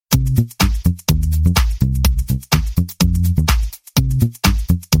Hey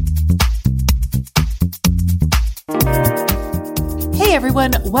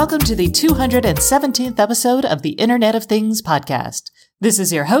everyone, welcome to the 217th episode of the Internet of Things podcast. This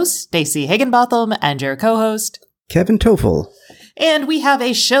is your host, Stacey Higginbotham, and your co-host, Kevin Toffel. And we have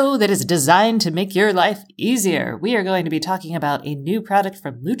a show that is designed to make your life easier. We are going to be talking about a new product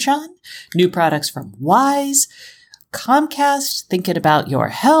from Lutron, new products from Wyze, Comcast thinking about your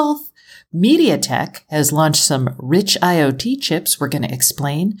health, Mediatek has launched some rich IoT chips we're going to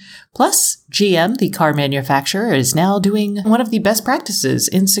explain. Plus, GM, the car manufacturer, is now doing one of the best practices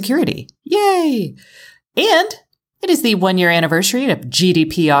in security. Yay! And it is the 1-year anniversary of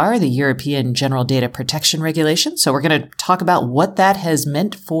GDPR, the European General Data Protection Regulation. So we're going to talk about what that has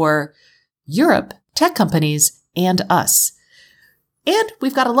meant for Europe, tech companies, and us. And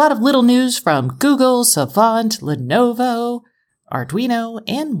we've got a lot of little news from Google, Savant, Lenovo, Arduino,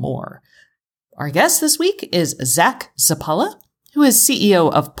 and more. Our guest this week is Zach Zapala, who is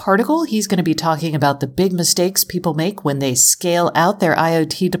CEO of Particle. He's going to be talking about the big mistakes people make when they scale out their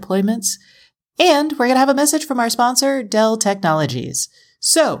IoT deployments. And we're going to have a message from our sponsor, Dell Technologies.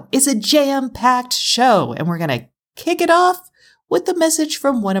 So it's a jam-packed show, and we're going to kick it off with the message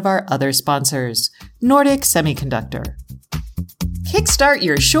from one of our other sponsors, Nordic Semiconductor. Kickstart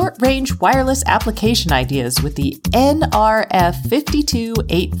your short-range wireless application ideas with the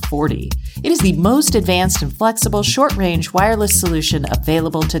NRF52840. It is the most advanced and flexible short-range wireless solution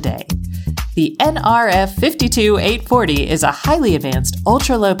available today. The NRF52840 is a highly advanced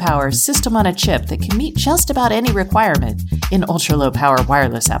ultra-low-power system-on-a-chip that can meet just about any requirement in ultra-low-power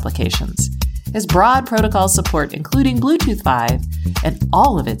wireless applications. It has broad protocol support, including Bluetooth 5 and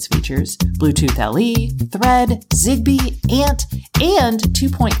all of its features, Bluetooth LE, Thread, Zigbee, ANT, and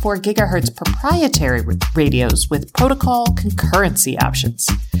 2.4 gigahertz proprietary radios with protocol concurrency options.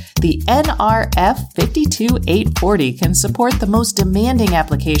 The NRF52840 can support the most demanding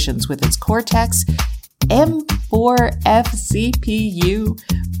applications with its Cortex M4F CPU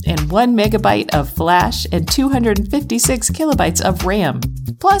and 1 megabyte of flash and 256 kilobytes of RAM.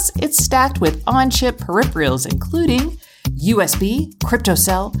 Plus, it's stacked with on-chip peripherals including USB,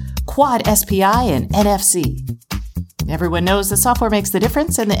 cryptocell, quad SPI, and NFC. Everyone knows that software makes the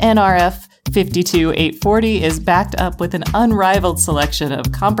difference, and the NRF52840 is backed up with an unrivaled selection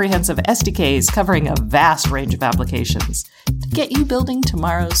of comprehensive SDKs covering a vast range of applications to get you building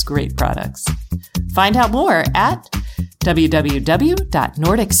tomorrow's great products. Find out more at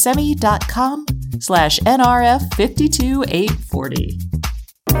www.nordicsemi.com/NRF52840.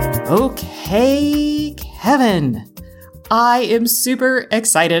 Okay, Kevin. I am super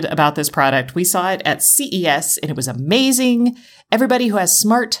excited about this product. We saw it at CES and it was amazing. Everybody who has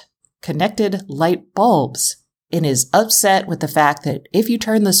smart, connected light bulbs and is upset with the fact that if you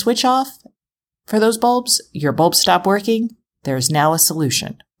turn the switch off for those bulbs, your bulbs stop working, there's now a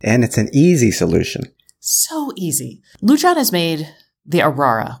solution. And it's an easy solution. So easy. Lutron has made the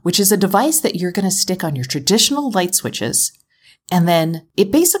Aurora, which is a device that you're going to stick on your traditional light switches, and then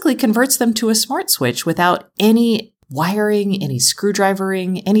it basically converts them to a smart switch without any wiring, any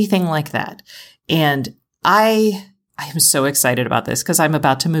screwdrivering, anything like that. And I am so excited about this because I'm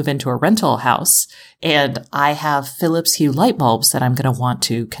about to move into a rental house and I have Philips Hue light bulbs that I'm going to want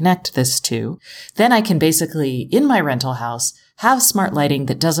to connect this to. Then I can basically, in my rental house, have smart lighting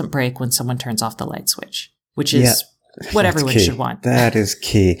that doesn't break when someone turns off the light switch, which is what everyone should want. That is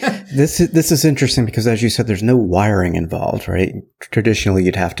key. This is interesting because, as you said, there's no wiring involved, right? Traditionally,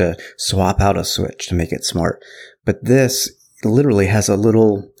 you'd have to swap out a switch to make it smart. But this literally has a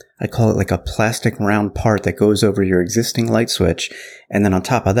little, I call it like a plastic round part that goes over your existing light switch. And then on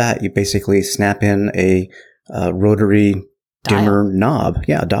top of that, you basically snap in a rotary dimmer knob.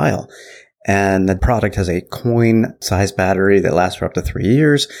 Yeah, a dial. And the product has a coin-sized battery that lasts for up to 3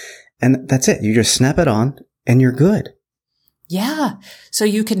 years. And that's it. You just snap it on and you're good. Yeah. So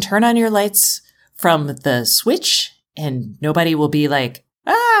you can turn on your lights from the switch and nobody will be like,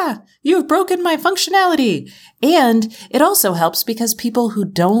 you've broken my functionality. And it also helps because people who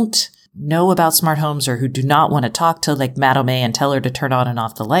don't know about smart homes or who do not want to talk to like Madame and tell her to turn on and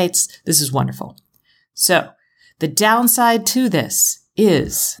off the lights, this is wonderful. So the downside to this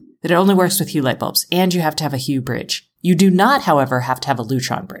is that it only works with Hue light bulbs and you have to have a Hue bridge. You do not, however, have to have a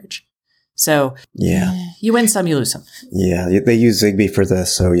Lutron bridge. So you win some, you lose some. Yeah, they use Zigbee for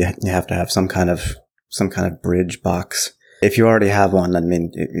this, so you have to have some kind of bridge box. If you already have one, I mean,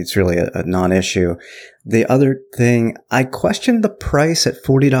 it's really a non-issue. The other thing, I questioned the price at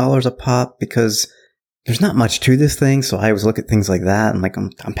 $40 a pop because there's not much to this thing. So I always look at things like that and like,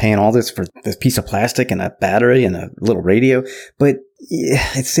 I'm paying all this for this piece of plastic and a battery and a little radio. But Yeah,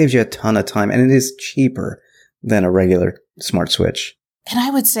 it saves you a ton of time, and it is cheaper than a regular smart switch. And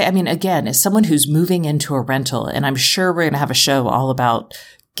I would say, I mean, again, as someone who's moving into a rental, and I'm sure we're going to have a show all about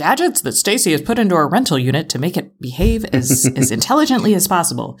gadgets that Stacy has put into our rental unit to make it behave as intelligently as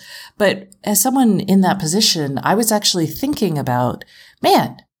possible. But as someone in that position, I was actually thinking about,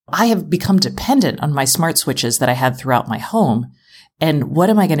 man, I have become dependent on my smart switches that I had throughout my home. And what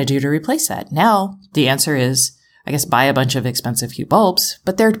am I going to do to replace that? Now, the answer is, I guess, buy a bunch of expensive Hue bulbs,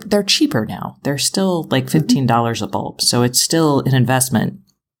 but they're cheaper now. They're still like $15 a bulb. So it's still an investment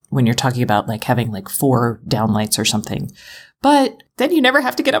when you're talking about like having like 4 downlights or something. But then you never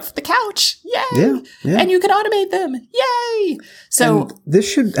have to get up from the couch. Yay! Yeah. And you can automate them. Yay! So and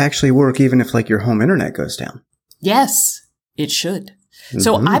this should actually work even if like your home internet goes down. Yes, it should.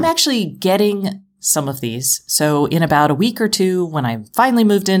 So I'm actually getting some of these. So in about a week or two, when I finally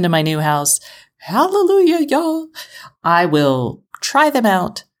moved into my new house, hallelujah, y'all, I will try them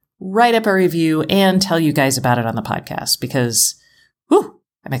out, write up a review, and tell you guys about it on the podcast because, whew,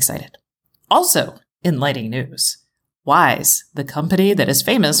 I'm excited. Also, in lighting news, Wyze, the company that is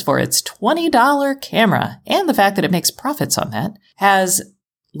famous for its $20 camera and the fact that it makes profits on that, has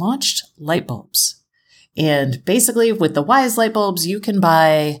launched light bulbs. And basically with the Wyze light bulbs, you can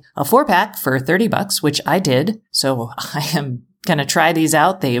buy a 4-pack for $30, which I did. So I am going to try these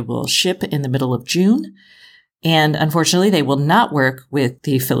out. They will ship in the middle of June. And unfortunately, they will not work with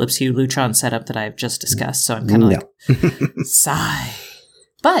the Philips Hue Lutron setup that I've just discussed. So I'm kind of like, sigh.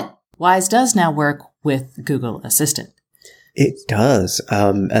 But Wyze does now work with Google Assistant. It does.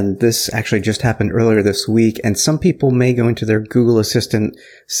 And this actually just happened earlier this week. And some people may go into their Google Assistant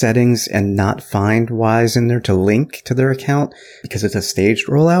settings and not find Wyze in there to link to their account because it's a staged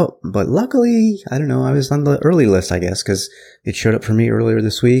rollout. But luckily, I don't know, I was on the early list, I guess, because it showed up for me earlier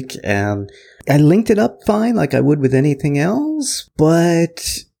this week. And I linked it up fine like I would with anything else.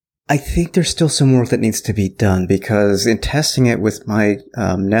 But I think there's still some work that needs to be done because in testing it with my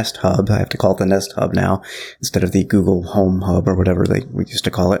Nest Hub, I have to call it the Nest Hub now instead of the Google Home Hub or whatever we used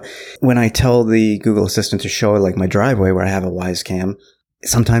to call it. When I tell the Google Assistant to show like my driveway where I have a Wyze cam,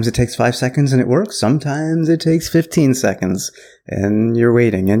 sometimes it takes 5 seconds and it works. Sometimes it takes 15 seconds and you're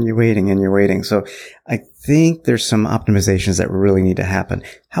waiting and you're waiting and you're waiting. So I think there's some optimizations that really need to happen.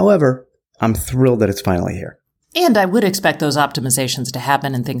 However, I'm thrilled that it's finally here. And I would expect those optimizations to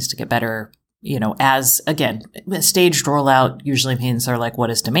happen and things to get better, you know, as, again, a staged rollout usually means they're like, what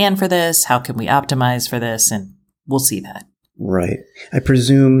is demand for this? How can we optimize for this? And we'll see that. Right. I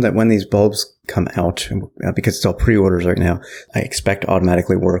presume that when these bulbs come out, because it's all pre-orders right now, I expect to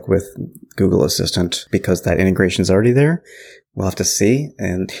automatically work with Google Assistant because that integration is already there. We'll have to see.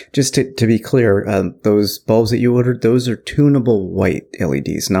 And just to be clear, those bulbs that you ordered, those are tunable white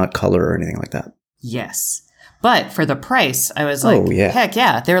LEDs, not color or anything like that. Yes. But for the price, I was like, heck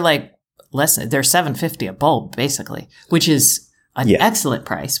yeah. They're like they're $7.50 a bulb, basically, which is an excellent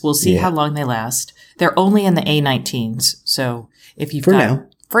price. We'll see how long they last. They're only in the A19s. So if you've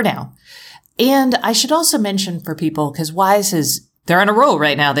for now. And I should also mention for people, because Wyze they're on a roll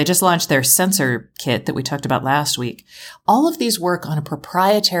right now. They just launched their sensor kit that we talked about last week. All of these work on a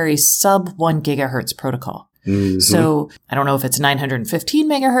proprietary sub 1 gigahertz protocol. Mm-hmm. So I don't know if it's 915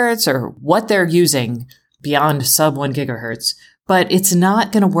 megahertz or what they're using beyond sub 1 gigahertz, but it's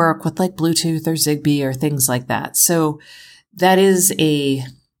not going to work with like Bluetooth or Zigbee or things like that. So that is a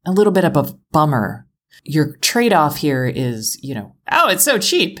little bit of a bummer. Your trade-off here is, you know, oh, it's so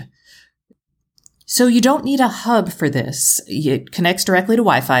cheap. So you don't need a hub for this. It connects directly to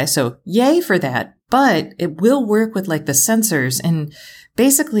Wi-Fi. So yay for that, but it will work with like the sensors. And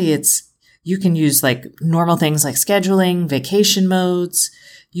basically you can use like normal things like scheduling, vacation modes.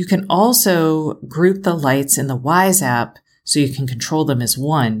 You can also group the lights in the Wyze app so you can control them as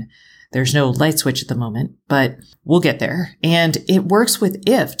one. There's no light switch at the moment, but we'll get there. And it works with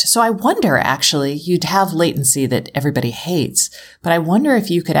IFT. So I wonder, actually, you'd have latency that everybody hates, but I wonder if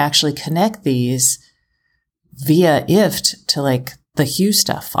you could actually connect these via IFT to like the Hue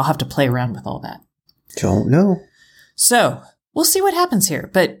stuff. I'll have to play around with all that. Don't know. So we'll see what happens here,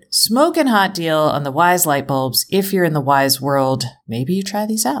 but smoking hot deal on the Wyze light bulbs. If you're in the Wyze world, maybe you try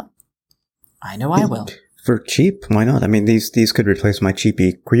these out. I know I will. For cheap, why not? I mean, these could replace my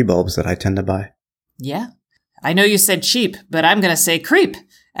cheapy Cree bulbs that I tend to buy. Yeah. I know you said cheap, but I'm going to say creep,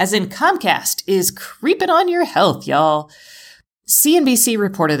 as in Comcast is creeping on your health, y'all. CNBC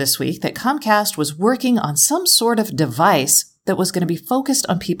reported this week that Comcast was working on some sort of device that was going to be focused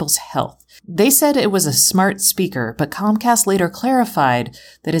on people's health. They said it was a smart speaker, but Comcast later clarified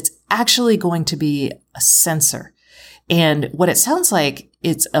that it's actually going to be a sensor. And what it sounds like,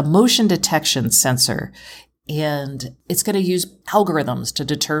 it's a motion detection sensor. and it's going to use algorithms to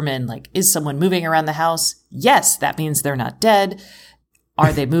determine, like, is someone moving around the house? Yes, that means they're not dead.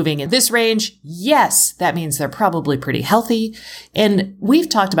 Are they moving in this range? Yes, that means they're probably pretty healthy. And we've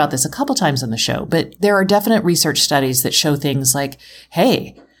talked about this a couple times on the show, but there are definite research studies that show things like,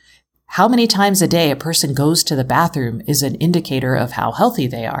 hey, how many times a day a person goes to the bathroom is an indicator of how healthy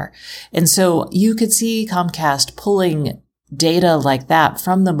they are. And so you could see Comcast pulling data like that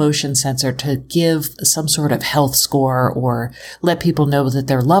from the motion sensor to give some sort of health score or let people know that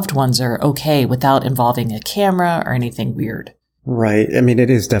their loved ones are okay without involving a camera or anything weird. Right. I mean, it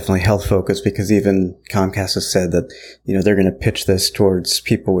is definitely health focused because even Comcast has said that, they're going to pitch this towards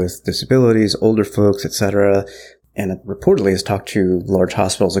people with disabilities, older folks, etc. And it reportedly has talked to large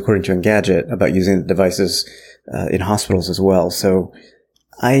hospitals, according to Engadget, about using the devices in hospitals as well. So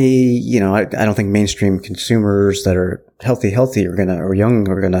I don't think mainstream consumers that are healthy or young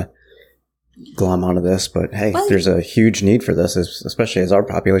are going to glom onto this. But hey, there's a huge need for this, especially as our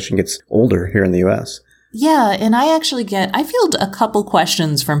population gets older here in the U.S. Yeah, and I field a couple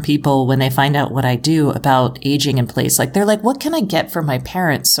questions from people when they find out what I do about aging in place. Like, they're like, what can I get for my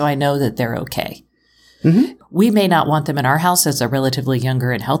parents so I know that they're okay? Mm-hmm. We may not want them in our house as a relatively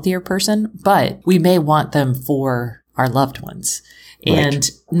younger and healthier person, but we may want them for our loved ones. Right. And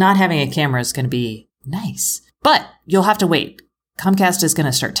not having a camera is going to be nice. But you'll have to wait. Comcast is going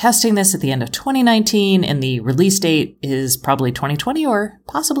to start testing this at the end of 2019, and the release date is probably 2020 or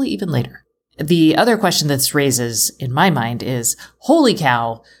possibly even later. The other question this raises in my mind is, holy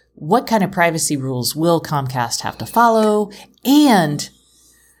cow, what kind of privacy rules will Comcast have to follow? And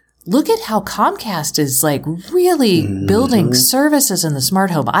look at how Comcast is like really building services in the smart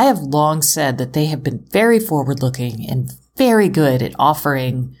home. I have long said that they have been very forward-looking and very good at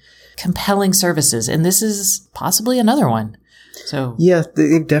offering compelling services. And this is possibly another one. So yeah,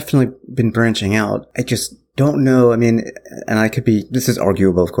 they've definitely been branching out. I just don't know. I mean, and this is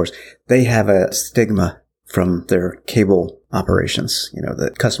arguable, of course. They have a stigma from their cable operations.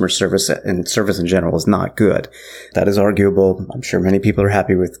 The customer service and service in general is not good. That is arguable. I'm sure many people are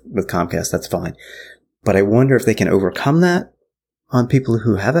happy with Comcast. That's fine. But I wonder if they can overcome that on people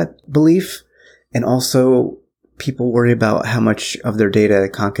who have that belief. And also people worry about how much of their data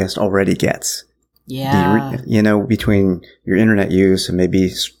Comcast already gets. Yeah. Between your internet use and maybe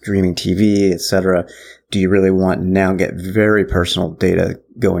streaming TV, etc. Do you really want now get very personal data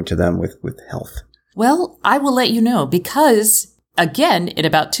going to them with health? Well, I will let you know because, again, in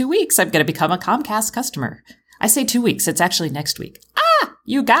about 2 weeks, I'm going to become a Comcast customer. I say 2 weeks. It's actually next week.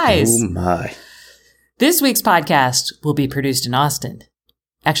 You guys. Oh, my. This week's podcast will be produced in Austin.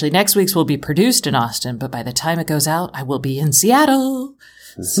 Actually, next week's will be produced in Austin, but by the time it goes out, I will be in Seattle.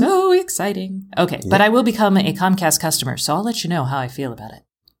 Mm-hmm. So exciting. Okay, yeah. But I will become a Comcast customer, so I'll let you know how I feel about it.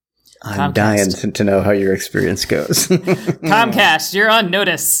 I'm dying to know how your experience goes. Comcast, you're on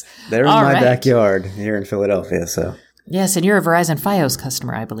notice. They're in my backyard here in Philadelphia, so. Yes, and you're a Verizon Fios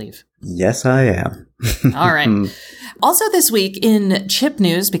customer, I believe. Yes, I am. All right. Also this week in chip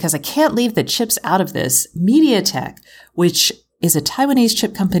news, because I can't leave the chips out of this, Mediatek, which is a Taiwanese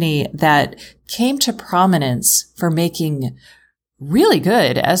chip company that came to prominence for making really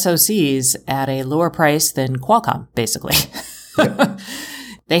good SoCs at a lower price than Qualcomm, basically. Yep.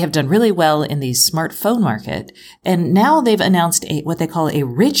 They have done really well in the smartphone market, and now they've announced what they call a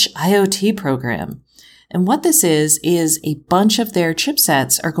rich IoT program. And what this is a bunch of their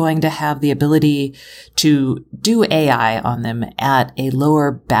chipsets are going to have the ability to do AI on them at a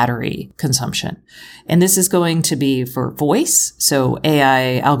lower battery consumption. And this is going to be for voice, so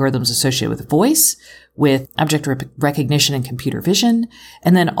AI algorithms associated with voice, with object recognition and computer vision,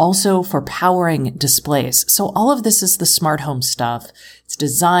 and then also for powering displays. So all of this is the smart home stuff. It's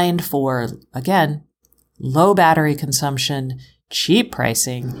designed for, again, low battery consumption, cheap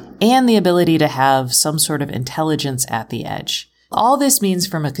pricing, and the ability to have some sort of intelligence at the edge. All this means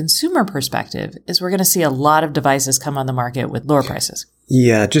from a consumer perspective is we're going to see a lot of devices come on the market with lower prices.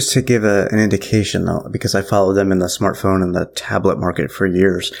 Yeah, just to give an indication, though, because I follow them in the smartphone and the tablet market for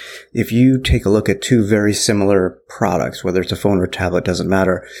years. If you take a look at two very similar products, whether it's a phone or a tablet, doesn't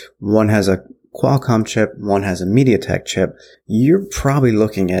matter. One has a Qualcomm chip, one has a Mediatek chip. You're probably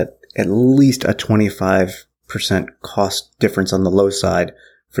looking at least a 25% cost difference on the low side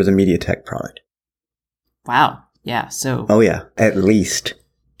for the Mediatek product. Wow. Yeah. So. Oh, yeah. At least.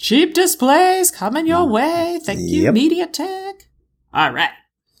 Cheap displays coming your way. Thank you, Mediatek. All right.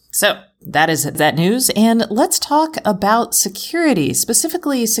 So that is that news. And let's talk about security,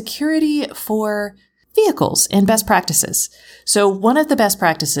 specifically security for vehicles and best practices. So one of the best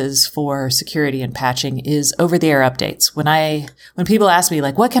practices for security and patching is over-the-air updates. When people ask me,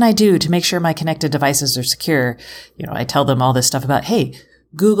 like, what can I do to make sure my connected devices are secure? I tell them all this stuff about, hey,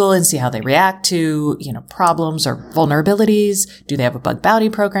 Google and see how they react to, problems or vulnerabilities. Do they have a bug bounty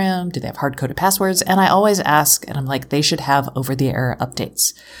program? Do they have hard-coded passwords? And I always ask, and I'm like, they should have over-the-air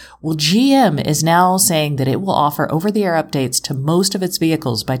updates. Well, GM is now saying that it will offer over-the-air updates to most of its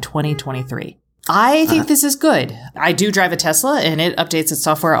vehicles by 2023. I think this is good. I do drive a Tesla and it updates its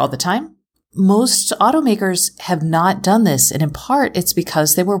software all the time. Most automakers have not done this. And in part, it's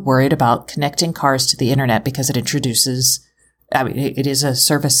because they were worried about connecting cars to the internet because it is a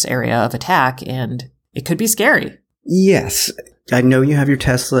surface area of attack and it could be scary. Yes. I know you have your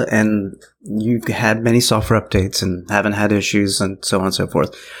Tesla and you've had many software updates and haven't had issues and so on and so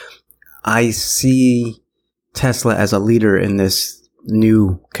forth. I see Tesla as a leader in this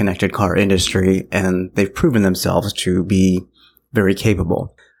new connected car industry, and they've proven themselves to be very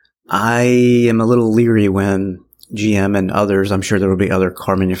capable. I am a little leery when GM and others, I'm sure there will be other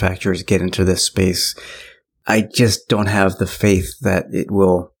car manufacturers, get into this space. I just don't have the faith that it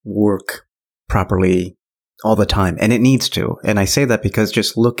will work properly all the time, and it needs to. And I say that because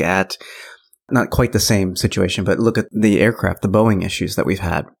just look at, not quite the same situation, but look at the aircraft, the Boeing issues that we've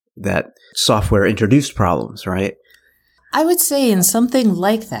had, that software introduced problems, right? I would say in something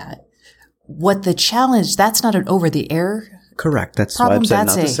like that, what the challenge, that's not an over-the-air Correct. That's problem. why I'm saying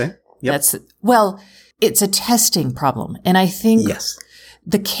not to say. Yep. It's a testing problem. And I think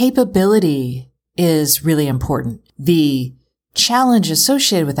the capability is really important. The challenge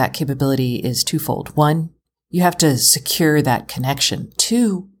associated with that capability is twofold. One, you have to secure that connection.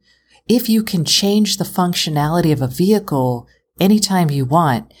 Two, if you can change the functionality of a vehicle anytime you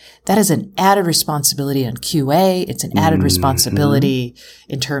want, that is an added responsibility on QA. It's an added responsibility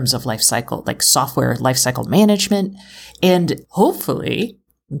in terms of life cycle, like software lifecycle management. And hopefully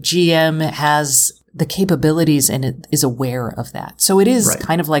GM has the capabilities and it is aware of that. So it is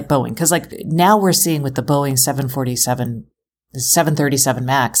kind of like Boeing. Cause like now we're seeing with the Boeing 737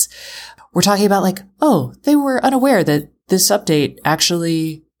 MAX, we're talking about like, oh, they were unaware that this update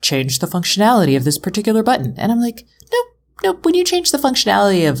actually changed the functionality of this particular button. And I'm like, Nope. When you change the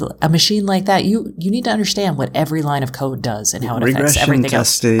functionality of a machine like that, you need to understand what every line of code does and how it affects everything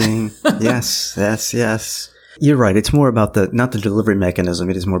testing. Yes. You're right. It's more about not the delivery mechanism.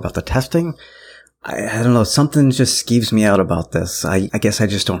 It is more about the testing. I don't know. Something just skeeves me out about this. I guess I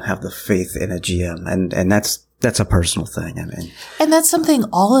just don't have the faith in a GM, and that's a personal thing. I mean, and that's something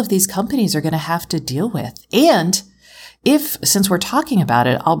all of these companies are going to have to deal with. And since we're talking about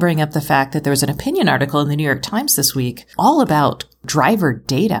it, I'll bring up the fact that there was an opinion article in the New York Times this week all about driver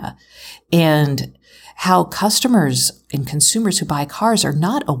data and how customers and consumers who buy cars are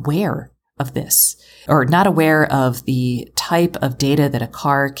not aware of this or not aware of the type of data that a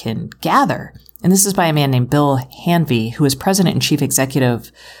car can gather. And this is by a man named Bill Hanvey, who is president and chief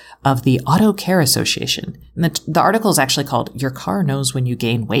executive of the Auto Care Association. And the article is actually called "Your Car Knows When You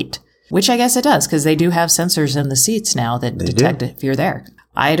Gain Weight," which I guess it does, because they do have sensors in the seats now that detect if you're there.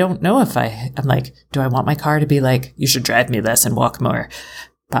 I don't know if I'm like, do I want my car to be like, you should drive me less and walk more?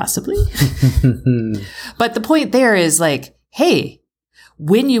 Possibly. But the point there is like, hey,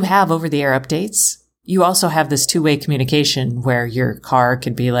 when you have over-the-air updates, you also have this two-way communication where your car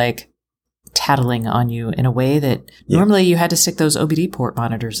could be like tattling on you in a way that normally you had to stick those OBD port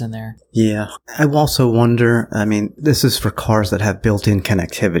monitors in there. Yeah. I also wonder, I mean, this is for cars that have built-in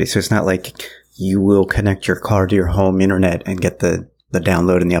connectivity. So it's not like you will connect your car to your home internet and get the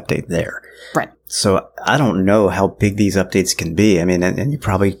download and the update there. Right. So I don't know how big these updates can be. I mean, and you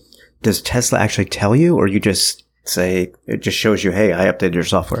probably, does Tesla actually tell you, or you just say, it just shows you, hey, I updated your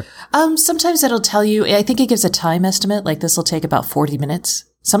software? Sometimes it'll tell you, I think it gives a time estimate, like this will take about 40 minutes.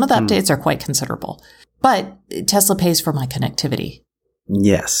 Some of the updates are quite considerable, but Tesla pays for my connectivity.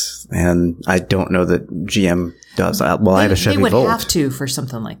 Yes. And I don't know that GM does. Well, I have a Chevy Volt. They would have to for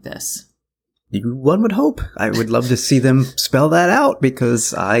something like this. One would hope. I would love to see them spell that out,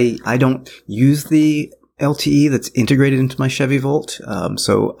 because I don't use the LTE that's integrated into my Chevy Volt.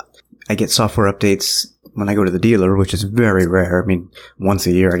 So I get software updates when I go to the dealer, which is very rare. I mean, once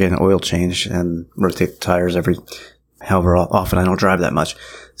a year I get an oil change and rotate the tires however often. I don't drive that much.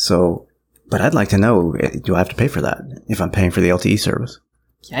 So, but I'd like to know, do I have to pay for that if I'm paying for the LTE service?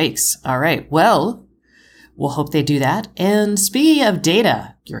 Yikes. All right. Well, we'll hope they do that. And speaking of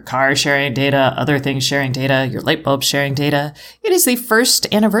data, your car sharing data, other things sharing data, your light bulb sharing data, it is the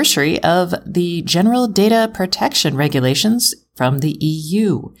first anniversary of the General Data Protection Regulations from the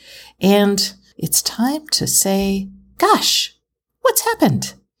EU. And it's time to say, gosh, what's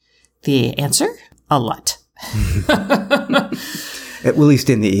happened? The answer? a lot. At least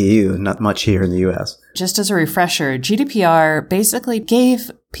in the EU, not much here in the US. Just as a refresher, GDPR basically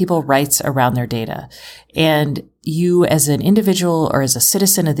gave people rights around their data. And you as an individual or as a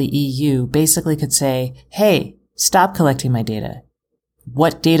citizen of the EU basically could say, hey, stop collecting my data.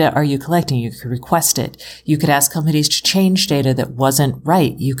 What data are you collecting? You could request it. You could ask companies to change data that wasn't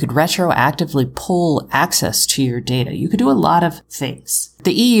right. You could retroactively pull access to your data. You could do a lot of things.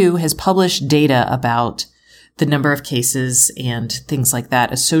 The EU has published data about the number of cases and things like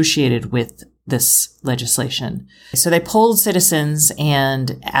that associated with this legislation. So they polled citizens,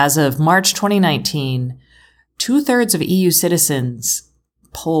 and as of March 2019, 2/3 of EU citizens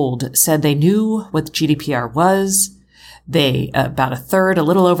polled said they knew what GDPR was. They, about a third, a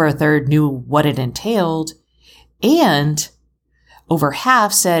little over a third, knew what it entailed. And over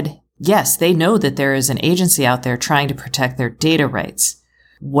half said, yes, they know that there is an agency out there trying to protect their data rights.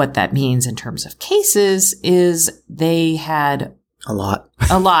 What that means in terms of cases is they had a lot.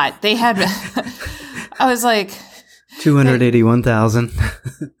 They had, I was like, 281,000.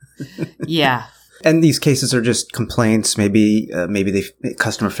 Yeah. And these cases are just complaints. Maybe the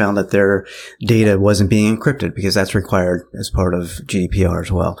customer found that their data wasn't being encrypted because that's required as part of GDPR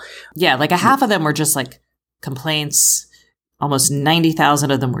as well. Yeah, like a half of them were just like complaints. Almost 90,000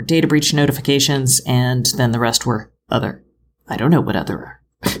 of them were data breach notifications, and then the rest were other. I don't know what other are.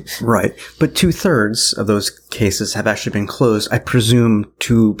 Right. But 2/3 of those cases have actually been closed, I presume,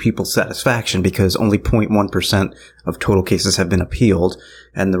 to people's satisfaction, because only 0.1% of total cases have been appealed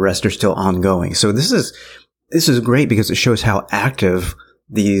and the rest are still ongoing. So this is great because it shows how active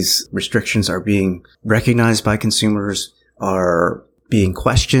these restrictions are being recognized by consumers, are being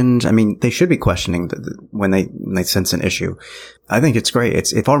questioned. I mean, they should be questioning when they sense an issue. I think it's great.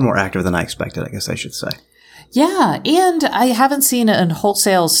 It's far more active than I expected, I guess I should say. Yeah, and I haven't seen a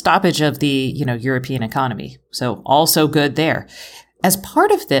wholesale stoppage of the, European economy. So also good there. As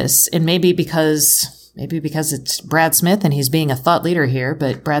part of this, and maybe because it's Brad Smith and he's being a thought leader here,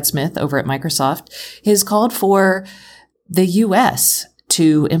 but Brad Smith over at Microsoft has called for the US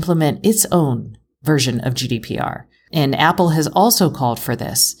to implement its own version of GDPR. And Apple has also called for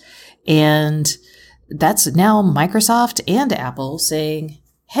this. And that's now Microsoft and Apple saying,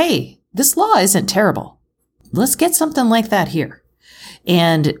 hey, this law isn't terrible. Let's get something like that here.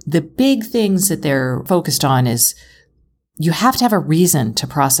 And the big things that they're focused on is you have to have a reason to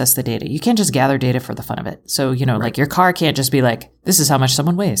process the data. You can't just gather data for the fun of it. So, right. Like your car can't just be like, this is how much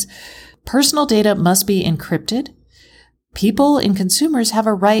someone weighs. Personal data must be encrypted. People and consumers have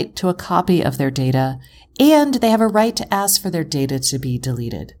a right to a copy of their data, and they have a right to ask for their data to be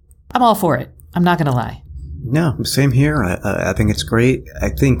deleted. I'm all for it. I'm not going to lie. No, same here. I think it's great. I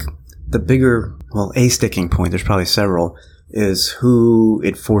think the bigger, a sticking point, there's probably several, is who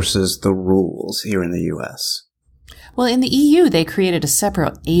enforces the rules here in the U.S. Well, in the EU, they created a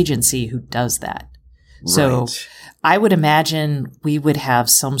separate agency who does that. Right. So I would imagine we would have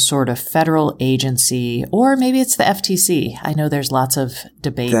some sort of federal agency, or maybe it's the FTC. I know there's lots of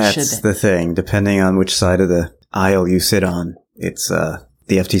debate. That's the thing. Depending on which side of the aisle you sit on, it's the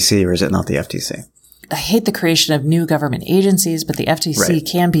FTC, or is it not the FTC? I hate the creation of new government agencies, but the FTC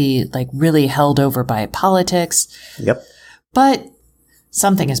can be like really held over by politics. Yep. But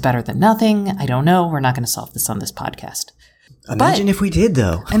something is better than nothing. I don't know. We're not going to solve this on this podcast. Imagine if we did,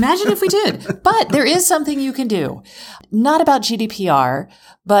 though. Imagine if we did. But there is something you can do. Not about GDPR,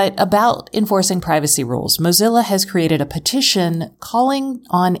 but about enforcing privacy rules. Mozilla has created a petition calling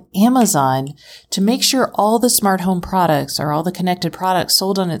on Amazon to make sure all the smart home products or all the connected products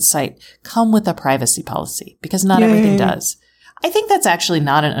sold on its site come with a privacy policy, because not everything does. I think that's actually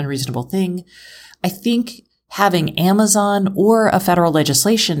not an unreasonable thing. I think having Amazon or a federal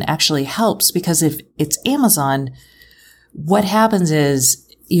legislation actually helps, because if it's Amazon, what happens is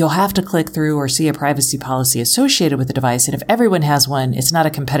you'll have to click through or see a privacy policy associated with the device. And if everyone has one, it's not a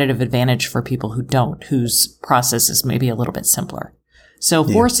competitive advantage for people who don't, whose process is maybe a little bit simpler. So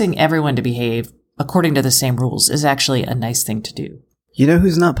forcing everyone to behave according to the same rules is actually a nice thing to do. You know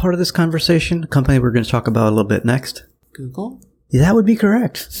who's not part of this conversation? A company we're going to talk about a little bit next. Google? Yeah, that would be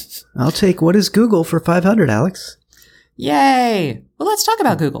correct. I'll take what is Google for 500, Alex. Yay! Well, let's talk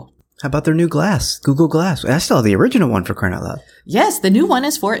about Google. How about their new Glass? Google Glass. I still have the original one, for crying out loud. Yes, the new one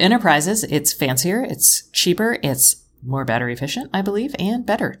is for enterprises. It's fancier, it's cheaper, it's more battery efficient, I believe, and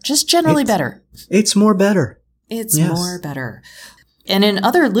better. Just generally better. It's more better. It's more better. And in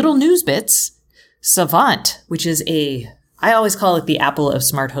other little news bits, Savant, which is I always call it the Apple of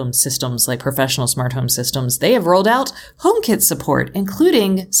smart home systems, like professional smart home systems. They have rolled out HomeKit support,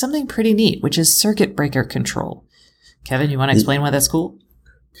 including something pretty neat, which is circuit breaker control. Kevin, you want to explain why that's cool?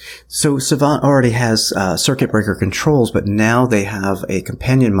 So Savant already has circuit breaker controls, but now they have a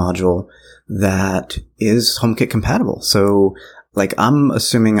companion module that is HomeKit compatible. So like, I'm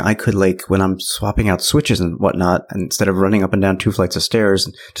assuming I could, like, when I'm swapping out switches and whatnot, instead of running up and down 2 flights of stairs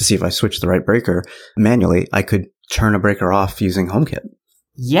to see if I switch the right breaker manually, I could turn a breaker off using HomeKit.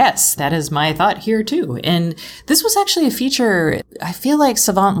 Yes, that is my thought here too. And this was actually a feature, I feel like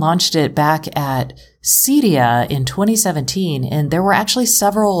Savant launched it back at Cedia in 2017, and there were actually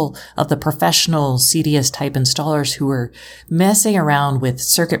several of the professional Cedia's type installers who were messing around with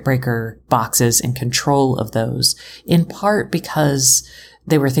circuit breaker boxes and control of those, in part because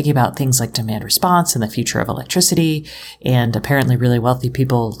they were thinking about things like demand response and the future of electricity, and apparently really wealthy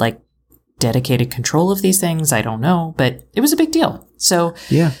people like dedicated control of these things. I don't know, but it was a big deal. So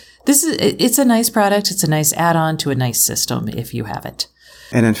yeah, it's a nice product. It's a nice add-on to a nice system if you have it.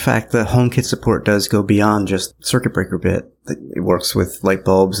 And in fact, the HomeKit support does go beyond just circuit breaker bit. It works with light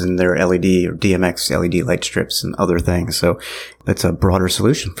bulbs and their LED or DMX LED light strips and other things. So it's a broader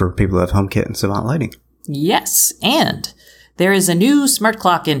solution for people who have HomeKit and Savant lighting. Yes. And there is a new smart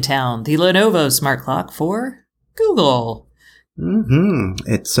clock in town, the Lenovo smart clock for Google.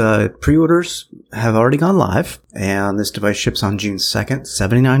 It's pre-orders have already gone live, and this device ships on June 2nd,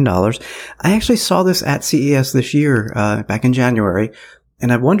 $79. I actually saw this at CES this year, back in January,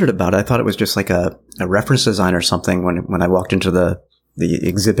 and I wondered about it. I thought it was just like a reference design or something when I walked into the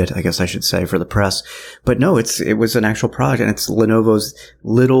exhibit, I guess I should say, for the press. But no, it was an actual product, and it's Lenovo's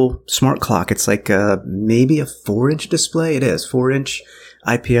little smart clock. It's like maybe a 4-inch display. It is 4-inch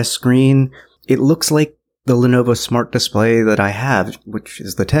IPS screen. It looks like the Lenovo Smart Display that I have, which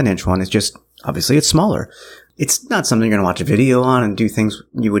is the 10-inch one. It's just, obviously it's smaller. It's not something you're going to watch a video on and do things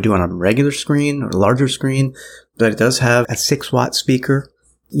you would do on a regular screen or a larger screen, but it does have a 6-watt speaker.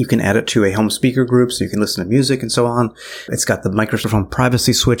 You can add it to a home speaker group so you can listen to music and so on. It's got the microphone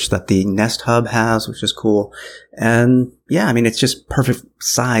privacy switch that the Nest Hub has, which is cool. And yeah, I mean, it's just perfect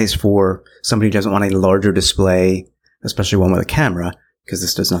size for somebody who doesn't want a larger display, especially one with a camera, because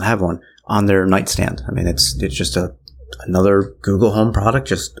this does not have one, on their nightstand. I mean, it's just another Google Home product,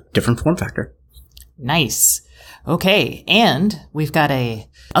 just different form factor. Nice. Okay, and we've got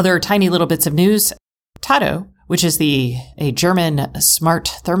other tiny little bits of news. Tato, which is a German smart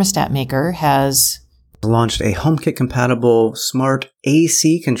thermostat maker, has launched a HomeKit compatible smart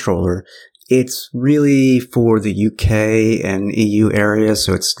AC controller. It's really for the UK and EU area,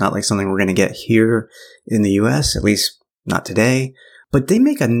 so it's not like something we're going to get here in the US, at least not today. But they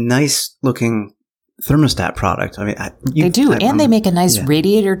make a nice looking thermostat product. I mean, they do, and they make a nice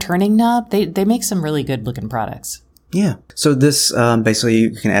radiator turning knob. They make some really good looking products. Yeah. So this basically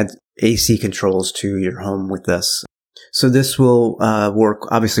you can add AC controls to your home with this. So this will work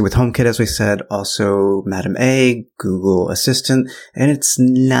obviously with HomeKit, as we said, also Madam A, Google Assistant, and it's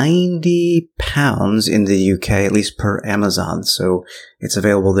 £90 in the UK, at least per Amazon. So it's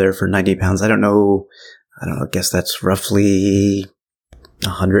available there for £90. I don't know. I guess that's roughly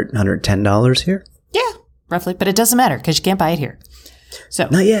 $110 here? Yeah, roughly. But it doesn't matter because you can't buy it here. So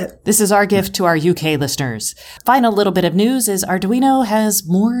not yet. This is our gift to our UK listeners. Final little bit of news is Arduino has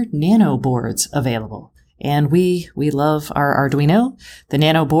more Nano boards available. And we love our Arduino. The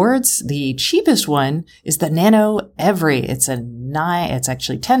Nano boards, the cheapest one is the Nano Every. It's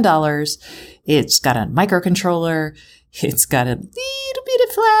actually $10. It's got a microcontroller. It's got a little bit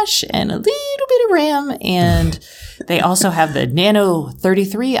of flash and a little bit of RAM. And they also have the Nano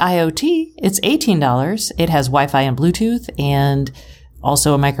 33 IoT. It's $18. It has Wi-Fi and Bluetooth and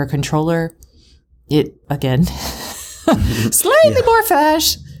also a microcontroller. It, again, slightly more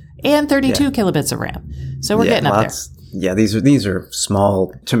flash and 32 kilobits of RAM. So we're getting up there. Yeah, these are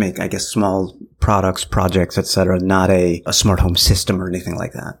small to make, I guess, small products, projects, etc. Not a smart home system or anything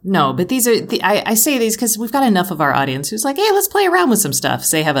like that. No, but these are I say these because we've got enough of our audience who's like, hey, let's play around with some stuff.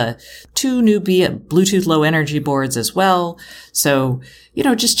 So they have 2 new Bluetooth low energy boards as well. So,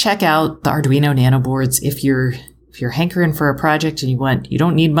 just check out the Arduino Nano boards if you're hankering for a project and you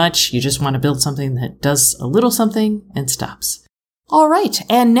don't need much, you just want to build something that does a little something and stops. All right,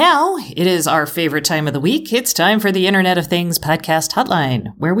 and now it is our favorite time of the week. It's time for the Internet of Things podcast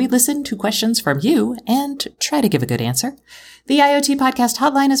hotline, where we listen to questions from you and try to give a good answer. The IoT podcast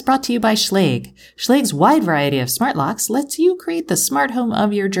hotline is brought to you by Schlage. Schlage's wide variety of smart locks lets you create the smart home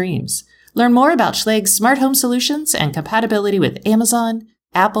of your dreams. Learn more about Schlage's smart home solutions and compatibility with Amazon,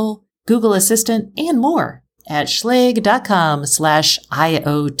 Apple, Google Assistant, and more at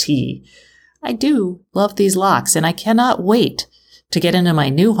schlage.com/IoT. I do love these locks, and I cannot wait to get into my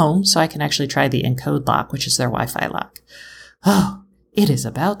new home so I can actually try the Encode lock, which is their Wi-Fi lock. Oh, it is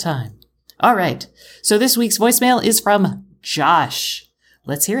about time. All right. So this week's voicemail is from Josh.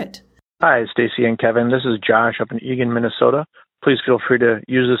 Let's hear it. Hi, Stacy and Kevin. This is Josh up in Eagan, Minnesota. Please feel free to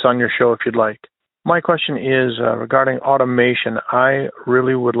use this on your show if you'd like. My question is regarding automation. I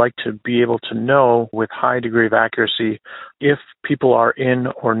really would like to be able to know with high degree of accuracy if people are in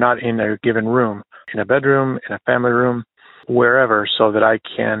or not in a given room, in a bedroom, in a family room, wherever, so that I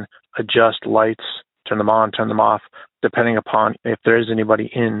can adjust lights, turn them on, turn them off, depending upon if there is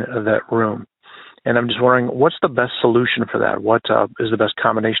anybody in that room. And I'm just wondering, what's the best solution for that? What is the best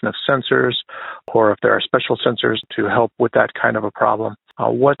combination of sensors, or if there are special sensors to help with that kind of a problem?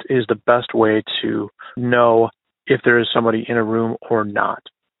 What is the best way to know if there is somebody in a room or not?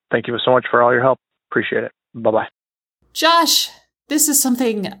 Thank you so much for all your help. Appreciate it. Bye-bye. Josh, this is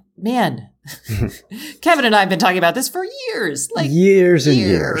something, man, Kevin and I have been talking about this for years. Years and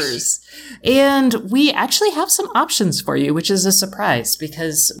years. And we actually have some options for you, which is a surprise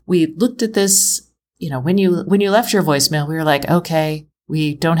because we looked at this, when you left your voicemail, we were like, okay,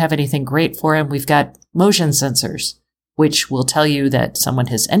 we don't have anything great for him. We've got motion sensors, which will tell you that someone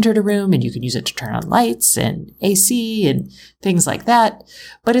has entered a room and you can use it to turn on lights and AC and things like that.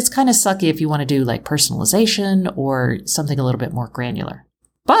 But it's kind of sucky if you want to do like personalization or something a little bit more granular.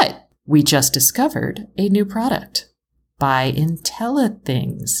 But we just discovered a new product by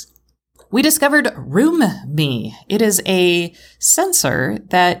IntelliThings. We discovered RoomMe. It is a sensor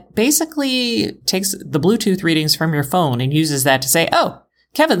that basically takes the Bluetooth readings from your phone and uses that to say, oh,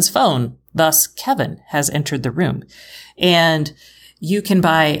 Kevin's phone, thus Kevin has entered the room. And you can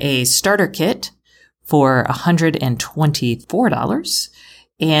buy a starter kit for $124,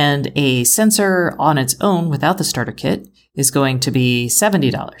 and a sensor on its own without the starter kit is going to be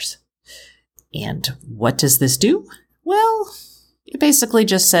 $70. And what does this do? Well, it basically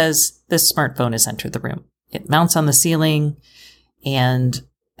just says this smartphone has entered the room. It mounts on the ceiling, and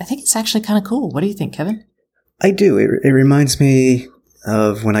I think it's actually kind of cool. What do you think, Kevin? I do. It reminds me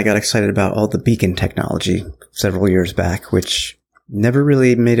of when I got excited about all the beacon technology several years back, which never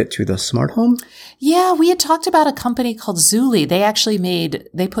really made it to the smart home. Yeah, we had talked about a company called Zuli.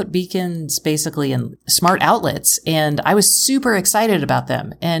 They put beacons basically in smart outlets, and I was super excited about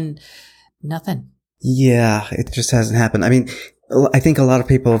them, and nothing. Yeah, it just hasn't happened. I mean, I think a lot of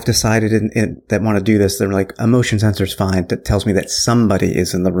people have decided that want to do this. They're like, a motion sensor's fine. That tells me that somebody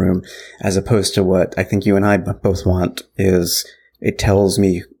is in the room, as opposed to what I think you and I both want is it tells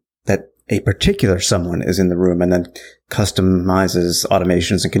me that a particular someone is in the room and then customizes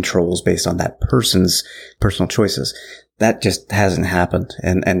automations and controls based on that person's personal choices. That just hasn't happened.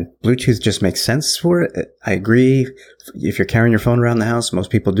 And Bluetooth just makes sense for it. I agree. If you're carrying your phone around the house, most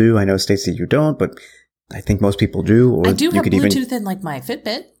people do. I know, Stacey, you don't, but I think most people do. Or I do have Bluetooth in like my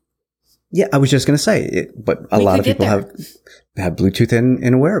Fitbit. Yeah, I was just going to say it, but a lot of people have Bluetooth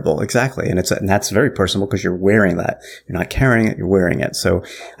in a wearable. Exactly. And that's very personal because you're wearing that. You're not carrying it, you're wearing it. So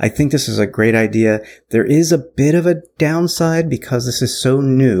I think this is a great idea. There is a bit of a downside because this is so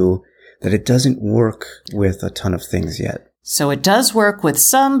new that it doesn't work with a ton of things yet. So it does work with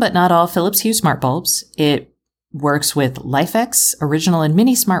some, but not all Philips Hue smart bulbs. It works with LifeX original and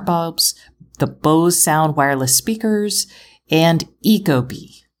mini smart bulbs, the Bose Sound wireless speakers, and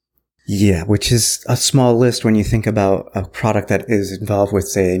Ecobee. Yeah, which is a small list when you think about a product that is involved with,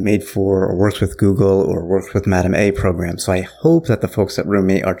 say, Made For or works with Google or works with Madam A program. So I hope that the folks at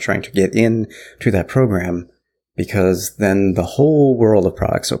RoomMe are trying to get in to that program, because then the whole world of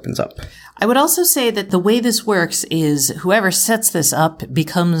products opens up. I would also say that the way this works is whoever sets this up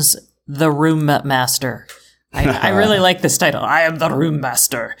becomes the room master. I really like this title. I am the room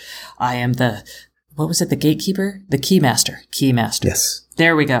master. I am the, what was it? The gatekeeper? The key master. Key master. Yes.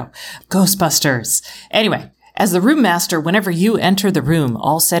 There we go. Ghostbusters. Anyway, as the room master, whenever you enter the room,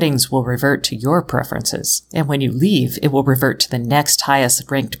 all settings will revert to your preferences. And when you leave, it will revert to the next highest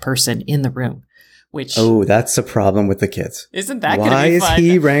ranked person in the room. Which, oh, that's a problem with the kids. Isn't that going to be fun? Why is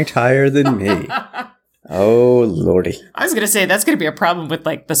he ranked higher than me? Oh, Lordy. I was going to say, that's going to be a problem with,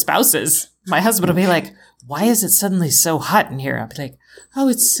 like, the spouses. My husband will be like, why is it suddenly so hot in here? I'll be like, oh,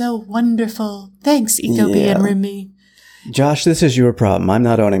 it's so wonderful. Thanks, Ecobee and RoomMe. Josh, this is your problem. I'm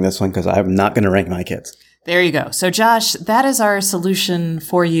not owning this one because I'm not going to rank my kids. There you go. So, Josh, that is our solution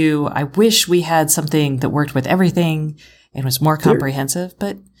for you. I wish we had something that worked with everything and was more comprehensive,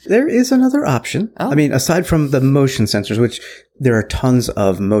 but... There is another option. Oh. I mean, aside from the motion sensors, which there are tons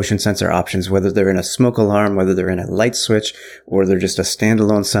of motion sensor options, whether they're in a smoke alarm, whether they're in a light switch, or they're just a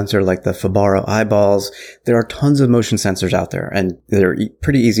standalone sensor like the Fabaro eyeballs. There are tons of motion sensors out there, and they're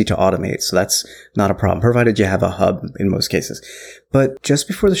pretty easy to automate, so that's not a problem, provided you have a hub in most cases. But just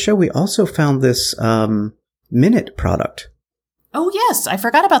before the show, we also found this Minute product. Oh, yes. I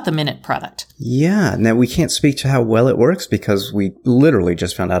forgot about the Minute product. Yeah. Now, we can't speak to how well it works because we literally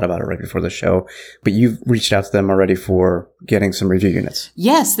just found out about it right before the show. But you've reached out to them already for getting some review units.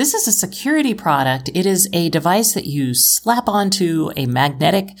 Yes, this is a security product. It is a device that you slap onto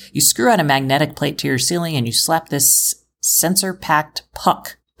you screw on a magnetic plate to your ceiling and you slap this sensor-packed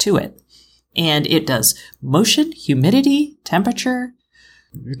puck to it. And it does motion, humidity, temperature,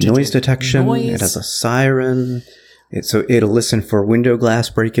 noise detection. It has a siren. So it'll listen for window glass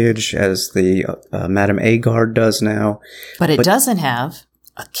breakage as the Madam A guard does now. But it doesn't have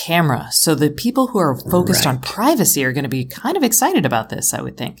a camera. So the people who are focused on privacy are going to be kind of excited about this, I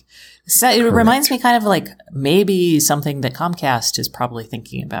would think. So it reminds me kind of like maybe something that Comcast is probably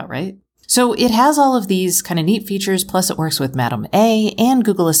thinking about, right? So it has all of these kind of neat features, plus it works with Madam A and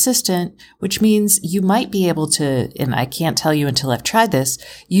Google Assistant, which means you might be able to, and I can't tell you until I've tried this,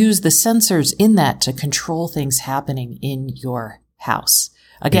 use the sensors in that to control things happening in your house.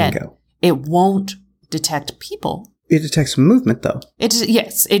 Again, it won't detect people. It detects movement, though.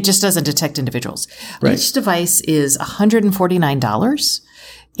 Yes, it just doesn't detect individuals. Right. Each device is $149,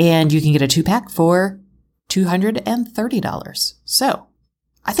 and you can get a 2-pack for $230. So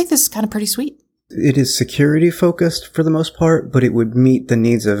I think this is kind of pretty sweet. It is security focused for the most part, but it would meet the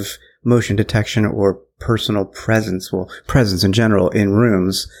needs of motion detection or personal presence, presence in general in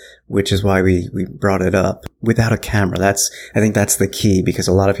rooms, which is why we brought it up. Without a camera, I think that's the key, because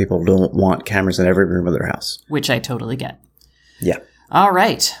a lot of people don't want cameras in every room of their house. Which I totally get. Yeah. All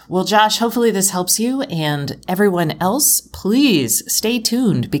right. Well, Josh, hopefully this helps you, and everyone else, please stay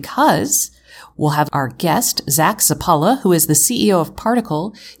tuned, because we'll have our guest, Zach Zapala, who is the CEO of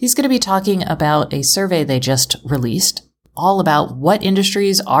Particle. He's going to be talking about a survey they just released, all about what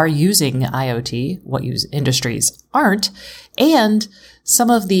industries are using IoT, what industries aren't, and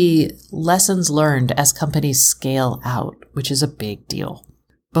some of the lessons learned as companies scale out, which is a big deal.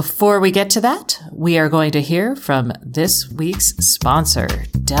 Before we get to that, we are going to hear from this week's sponsor,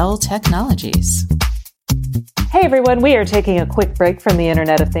 Dell Technologies. Hey everyone, we are taking a quick break from the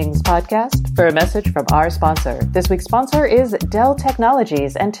Internet of Things podcast for a message from our sponsor. This week's sponsor is Dell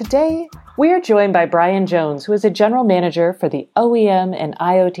Technologies, and today we are joined by Brian Jones, who is a general manager for the OEM and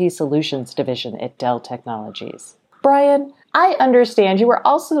IoT Solutions division at Dell Technologies. Brian, I understand you were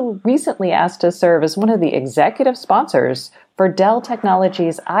also recently asked to serve as one of the executive sponsors for Dell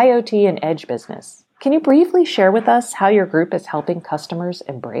Technologies' IoT and Edge business. Can you briefly share with us how your group is helping customers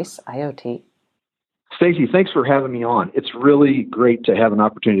embrace IoT? Stacey, thanks for having me on. It's really great to have an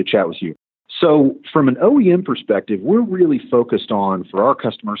opportunity to chat with you. So from an OEM perspective, we're really focused on, for our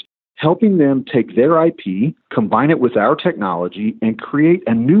customers, helping them take their IP, combine it with our technology, and create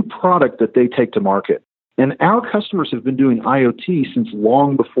a new product that they take to market. And our customers have been doing IoT since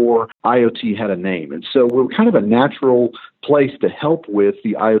long before IoT had a name. And so we're kind of a natural place to help with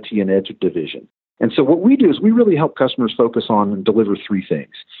the IoT and Edge division. And so what we do is we really help customers focus on and deliver three things.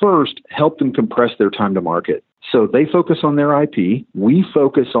 First, help them compress their time to market. So they focus on their IP. We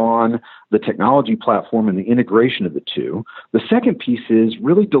focus on the technology platform and the integration of the two. The second piece is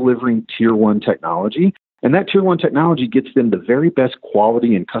really delivering tier one technology. And that tier one technology gets them the very best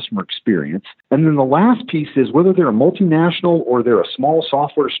quality and customer experience. And then the last piece is, whether they're a multinational or they're a small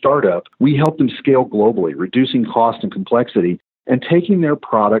software startup, we help them scale globally, reducing cost and complexity and taking their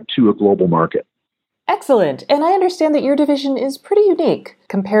product to a global market. Excellent. And I understand that your division is pretty unique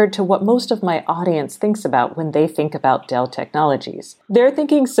compared to what most of my audience thinks about when they think about Dell Technologies. They're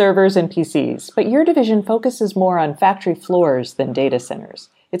thinking servers and PCs, but your division focuses more on factory floors than data centers.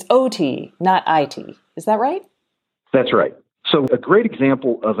 It's OT, not IT. Is that right? That's right. So a great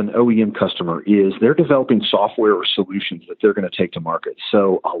example of an OEM customer is they're developing software or solutions that they're going to take to market.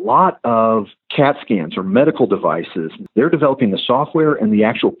 So a lot of CAT scans or medical devices, they're developing the software and the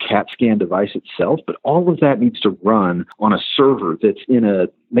actual CAT scan device itself, but all of that needs to run on a server that's in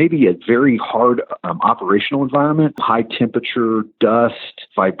maybe a very hard operational environment, high temperature, dust,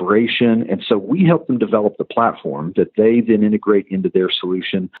 vibration. And so we help them develop the platform that they then integrate into their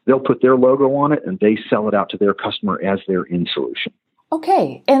solution. They'll put their logo on it and they sell it out to their customer as their end solution.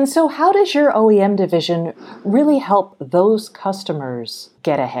 Okay. And so how does your OEM division really help those customers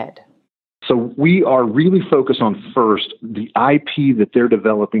get ahead? So we are really focused on, first, the IP that they're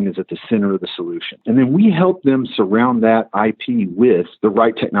developing is at the center of the solution. And then we help them surround that IP with the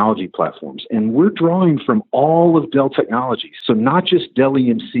right technology platforms. And we're drawing from all of Dell Technologies. So not just Dell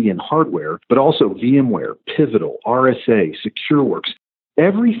EMC and hardware, but also VMware, Pivotal, RSA, SecureWorks.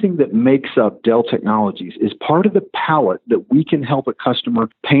 Everything that makes up Dell Technologies is part of the palette that we can help a customer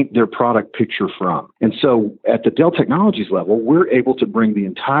paint their product picture from. And so at the Dell Technologies level, we're able to bring the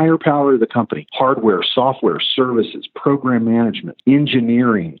entire power of the company, hardware, software, services, program management,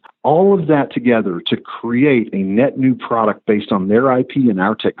 engineering, all of that together to create a net new product based on their IP and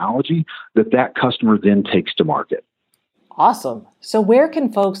our technology that customer then takes to market. Awesome. So where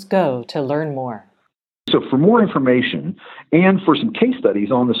can folks go to learn more? So for more information and for some case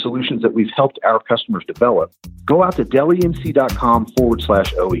studies on the solutions that we've helped our customers develop, go out to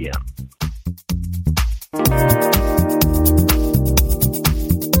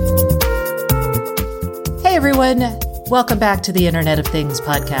dellemc.com/OEM. Hey everyone, welcome back to the Internet of Things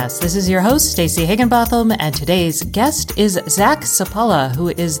podcast. This is your host, Stacey Higginbotham, and today's guest is Zach Sapala, who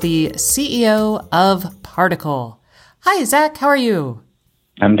is the CEO of Particle. Hi, Zach. How are you?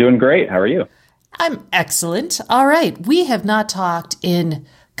 I'm doing great. How are you? I'm excellent. All right. We have not talked in,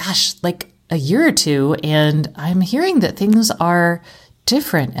 like a year or two, and I'm hearing that things are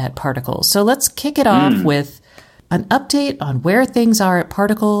different at Particle. So let's kick it off with an update on where things are at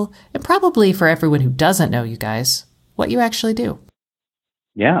Particle, and probably for everyone who doesn't know you guys, what you actually do.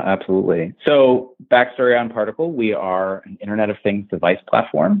 Yeah, absolutely. So backstory on Particle, we are an Internet of Things device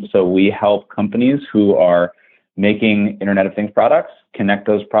platform. So we help companies who are making Internet of Things products connect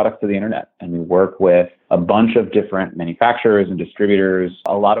those products to the internet. And we work with a bunch of different manufacturers and distributors,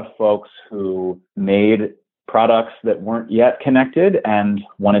 a lot of folks who made products that weren't yet connected and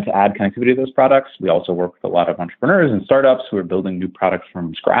wanted to add connectivity to those products. We also work with a lot of entrepreneurs and startups who are building new products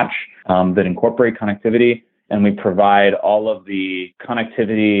from scratch that incorporate connectivity. And we provide all of the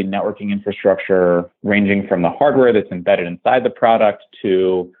connectivity networking infrastructure ranging from the hardware that's embedded inside the product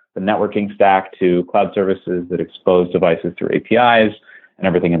to the networking stack to cloud services that expose devices through APIs and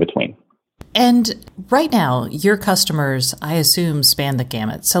everything in between. And right now, your customers, I assume, span the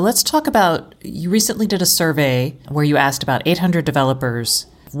gamut. So let's talk about, you recently did a survey where you asked about 800 developers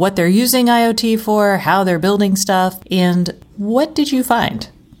what they're using IoT for, how they're building stuff, and what did you find?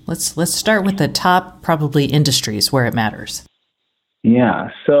 Let's start with the top, probably, industries where it matters. Yeah,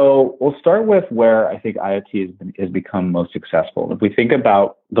 so we'll start with where I think IoT has become most successful. If we think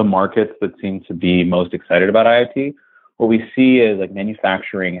about the markets that seem to be most excited about IoT, what we see is like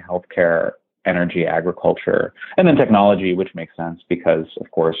manufacturing, healthcare, energy, agriculture, and then technology, which makes sense because,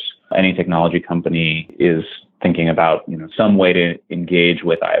 of course, any technology company is thinking about some way to engage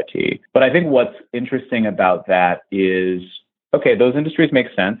with IoT. But I think what's interesting about that is, okay, those industries make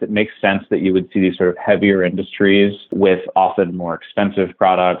sense. It makes sense that you would see these sort of heavier industries with often more expensive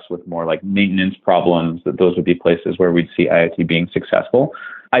products, with more like maintenance problems, that those would be places where we'd see IoT being successful.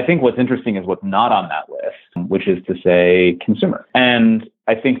 I think what's interesting is what's not on that list, which is to say consumer. And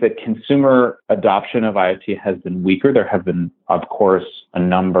I think that consumer adoption of IoT has been weaker. There have been, of course, a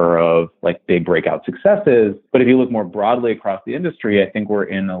number of like big breakout successes. But if you look more broadly across the industry, I think we're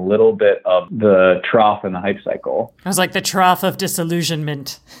in a little bit of the trough in the hype cycle. It was like the trough of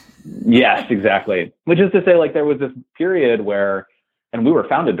disillusionment. Yes, exactly. Which is to say, like, there was this period where, and we were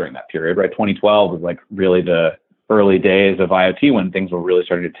founded during that period, right? 2012 was like really the early days of IoT when things were really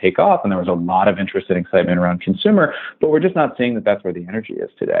starting to take off, and there was a lot of interest and excitement around consumer, but we're just not seeing that that's where the energy is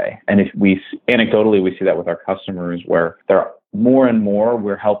today. And if anecdotally, we see that with our customers where there are more and more,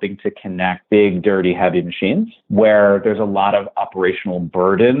 we're helping to connect big, dirty, heavy machines where there's a lot of operational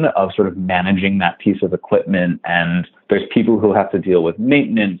burden of sort of managing that piece of equipment. And there's people who have to deal with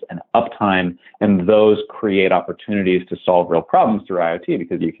maintenance and uptime, and those create opportunities to solve real problems through IoT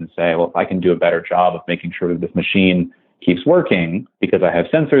because you can say, well, if I can do a better job of making sure that this machine keeps working because I have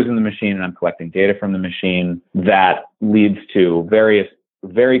sensors in the machine and I'm collecting data from the machine, that leads to various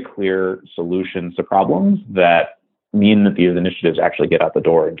very clear solutions to problems that mean that these initiatives actually get out the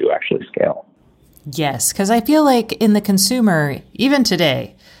door and do actually scale. Yes, because I feel like in the consumer, even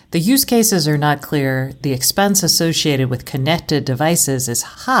today, the use cases are not clear, the expense associated with connected devices is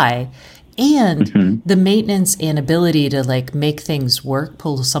high, and the maintenance and ability to like make things work,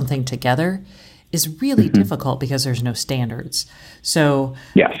 pull something together is really difficult because there's no standards. So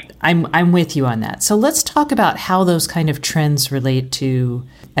yes, I'm with you on that. So let's talk about how those kind of trends relate to,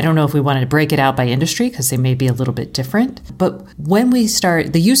 I don't know if we wanted to break it out by industry because they may be a little bit different, but when we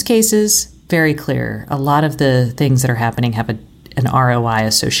start, the use cases, very clear. A lot of the things that are happening have an ROI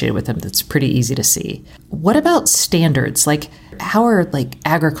associated with them that's pretty easy to see. What about standards? Like, how are like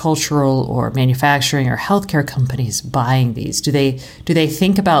agricultural or manufacturing or healthcare companies buying these? Do they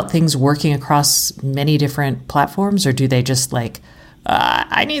think about things working across many different platforms, or do they just like,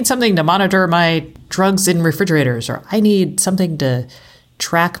 I need something to monitor my drugs in refrigerators, or I need something to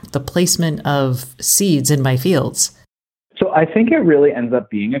track the placement of seeds in my fields? So I think it really ends up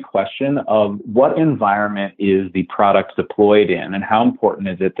being a question of what environment is the product deployed in and how important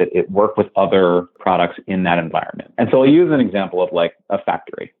is it that it work with other products in that environment. And so I'll use an example of like a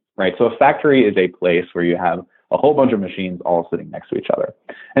factory, right? So a factory is a place where you have a whole bunch of machines all sitting next to each other.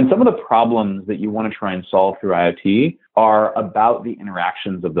 And some of the problems that you want to try and solve through IoT are about the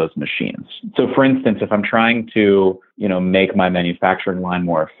interactions of those machines. So for instance, if I'm trying to, make my manufacturing line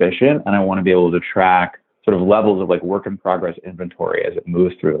more efficient and I want to be able to track sort of levels of like work in progress inventory as it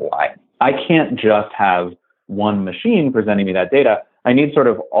moves through the line, I can't just have one machine presenting me that data. I need sort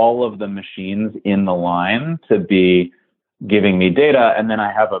of all of the machines in the line to be giving me data. And then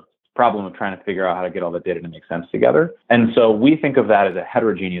I have a problem of trying to figure out how to get all the data to make sense together. And so we think of that as a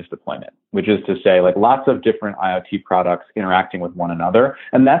heterogeneous deployment, which is to say like lots of different IoT products interacting with one another.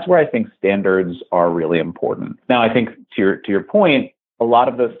 And that's where I think standards are really important. Now, I think to your point, a lot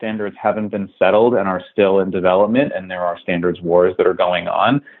of those standards haven't been settled and are still in development, and there are standards wars that are going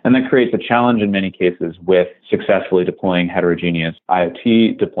on. And that creates a challenge in many cases with successfully deploying heterogeneous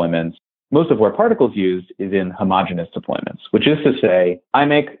IoT deployments. Most of where Particle's used is in homogeneous deployments, which is to say, I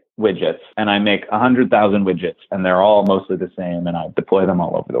make widgets and I make 100,000 widgets and they're all mostly the same and I deploy them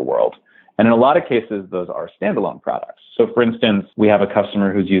all over the world. And in a lot of cases, those are standalone products. So for instance, we have a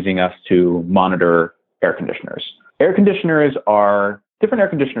customer who's using us to monitor air conditioners. Different air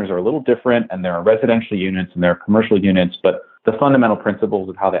conditioners are a little different, and there are residential units and there are commercial units, but the fundamental principles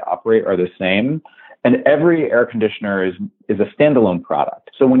of how they operate are the same. And every air conditioner is a standalone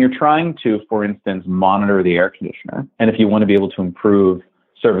product. So when you're trying to, for instance, monitor the air conditioner, and if you want to be able to improve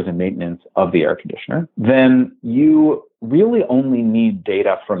service and maintenance of the air conditioner, then you really only need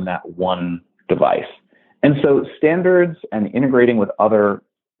data from that one device. And so standards and integrating with other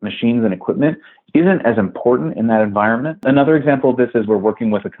machines and equipment isn't as important in that environment. Another example of this is we're working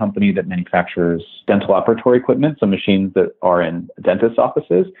with a company that manufactures dental operatory equipment, so machines that are in dentist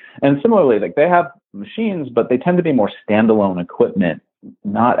offices. And similarly, like they have machines, but they tend to be more standalone equipment,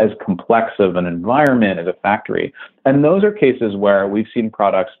 not as complex of an environment as a factory. And those are cases where we've seen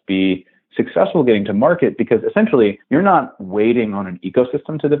products be successful getting to market because essentially you're not waiting on an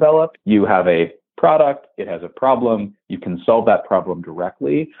ecosystem to develop. You have a product, it has a problem, you can solve that problem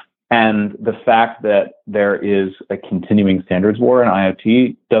directly. And the fact that there is a continuing standards war in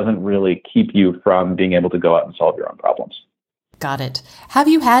IoT doesn't really keep you from being able to go out and solve your own problems. Got it. Have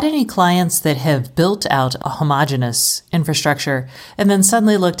you had any clients that have built out a homogeneous infrastructure and then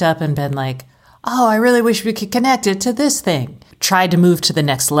suddenly looked up and been like, oh, I really wish we could connect it to this thing? Tried to move to the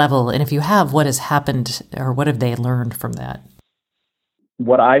next level. And if you have, what has happened or what have they learned from that?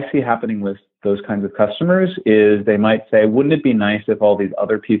 What I see happening with those kinds of customers is they might say, wouldn't it be nice if all these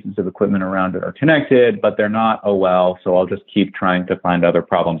other pieces of equipment around it are connected, but they're not? Oh, well, so I'll just keep trying to find other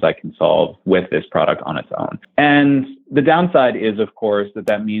problems I can solve with this product on its own. And the downside is, of course,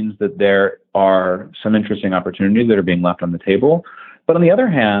 that means that there are some interesting opportunities that are being left on the table. But on the other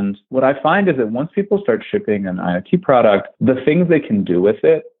hand, what I find is that once people start shipping an IoT product, the things they can do with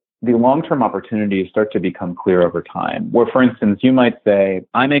it, the long-term opportunities start to become clear over time. Where, for instance, you might say,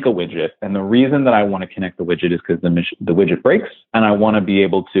 I make a widget, and the reason that I want to connect the widget is because the widget breaks, and I want to be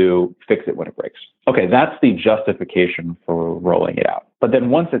able to fix it when it breaks. Okay, that's the justification for rolling it out. But then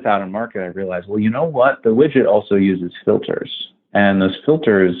once it's out in market, I realize, well, you know what? The widget also uses filters, and those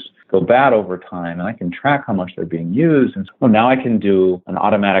filters go bad over time, and I can track how much they're being used. And so now I can do an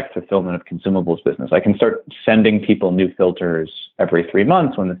automatic fulfillment of consumables business. I can start sending people new filters every 3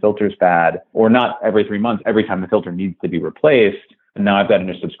 months when the filter's bad, or not every 3 months, every time the filter needs to be replaced. And now I've got a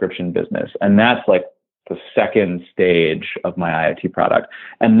new subscription business. And that's like the second stage of my IoT product.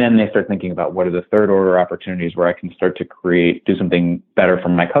 And then they start thinking about what are the third order opportunities where I can start to do something better for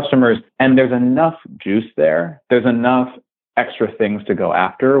my customers. And there's enough juice there. There's enough extra things to go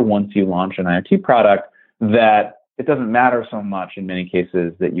after once you launch an IoT product that it doesn't matter so much in many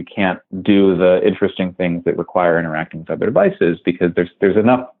cases that you can't do the interesting things that require interacting with other devices because there's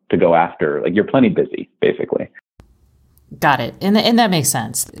enough to go after. Like you're plenty busy, basically. Got it. And that makes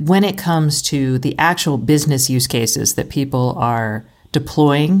sense. When it comes to the actual business use cases that people are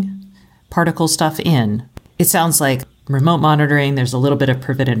deploying particle stuff in, it sounds like remote monitoring, there's a little bit of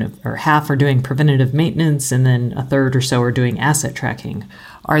preventative, or half are doing preventative maintenance, and then a third or so are doing asset tracking.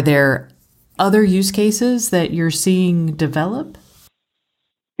 Are there other use cases that you're seeing develop?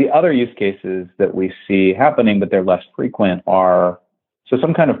 The other use cases that we see happening, but they're less frequent, are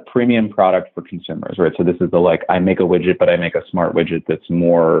some kind of premium product for consumers, right? So this is I make a widget, but I make a smart widget that's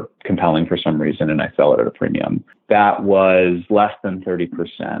more compelling for some reason, and I sell it at a premium. That was less than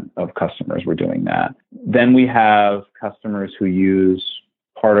 30% of customers were doing that. Then we have customers who use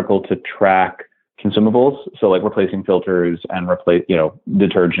Particle to track consumables. So like replacing filters and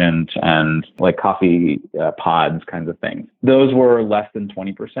detergent and like coffee pods kinds of things. Those were less than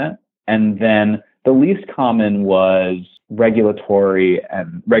 20%. And then the least common was regulatory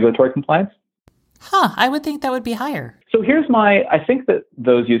compliance. I would think that would be higher. So I think that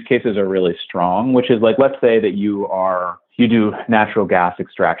those use cases are really strong, which is like, let's say that you do natural gas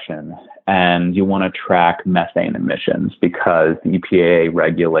extraction and you want to track methane emissions because the EPA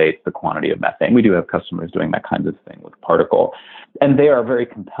regulates the quantity of methane. We do have customers doing that kind of thing with particle. And they are very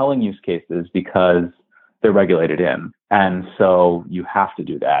compelling use cases because they're regulated in. And so you have to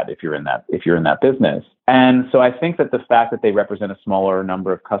do that if you're in that business. And so I think that the fact that they represent a smaller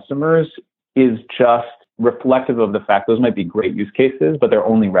number of customers is just reflective of the fact those might be great use cases, but they're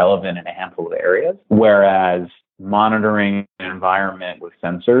only relevant in a handful of areas. Whereas monitoring an environment with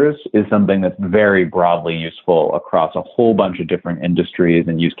sensors is something that's very broadly useful across a whole bunch of different industries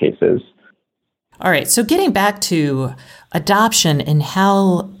and use cases. All right. So getting back to adoption and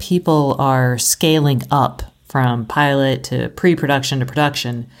how people are scaling up from pilot to pre-production to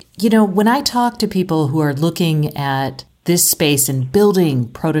production, when I talk to people who are looking at this space and building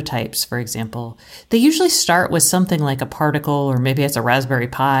prototypes, for example, they usually start with something like a particle, or maybe it's a Raspberry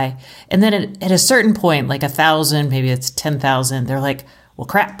Pi. And then at a certain point, like 1,000, maybe it's 10,000, they're like, well,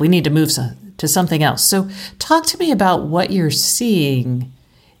 crap, we need to move to something else. So talk to me about what you're seeing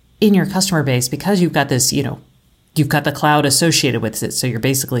in your customer base, because you've got this, you've got the cloud associated with it. So you're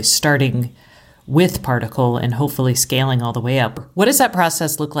basically starting with particle and hopefully scaling all the way up. What does that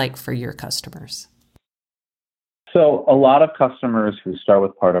process look like for your customers? So a lot of customers who start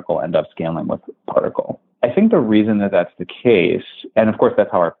with particle end up scaling with particle. I think the reason that that's the case, and of course that's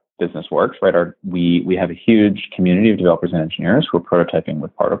how our business works, right? We have a huge community of developers and engineers who are prototyping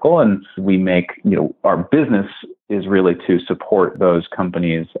with particle, and we make, our business is really to support those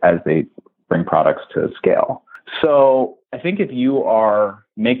companies as they bring products to scale. So I think if you are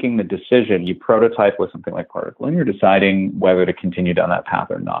making the decision, you prototype with something like particle, and you're deciding whether to continue down that path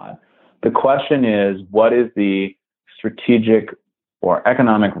or not. The question is, what is the strategic or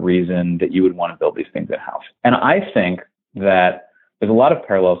economic reason that you would want to build these things in-house? And I think that there's a lot of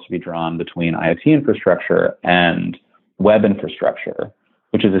parallels to be drawn between IoT infrastructure and web infrastructure,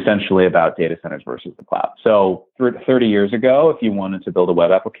 which is essentially about data centers versus the cloud. So 30 years ago, if you wanted to build a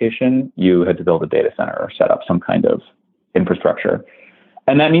web application, you had to build a data center or set up some kind of infrastructure.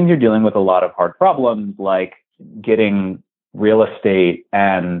 And that means you're dealing with a lot of hard problems like getting real estate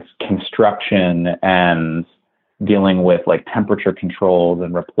and construction and dealing with like temperature controls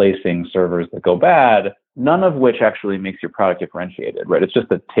and replacing servers that go bad, none of which actually makes your product differentiated, right? It's just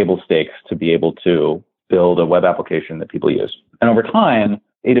the table stakes to be able to build a web application that people use. And over time,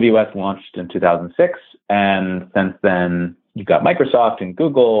 AWS launched in 2006. And since then, you've got Microsoft and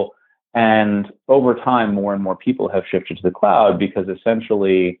Google. And over time, more and more people have shifted to the cloud because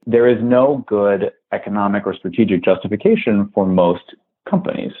essentially there is no good economic or strategic justification for most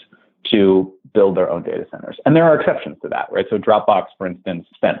companies to build their own data centers. And there are exceptions to that, right? So Dropbox, for instance,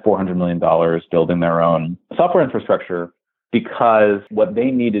 spent $400 million building their own software infrastructure because what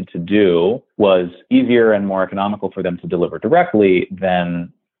they needed to do was easier and more economical for them to deliver directly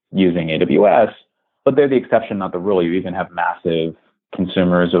than using AWS. But they're the exception, not the rule. You even have massive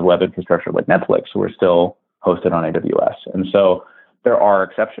consumers of web infrastructure like Netflix who are still hosted on AWS. And so there are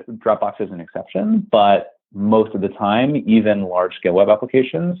exceptions. Dropbox is an exception, but most of the time, even large-scale web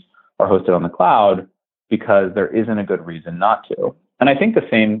applications are hosted on the cloud because there isn't a good reason not to. And I think the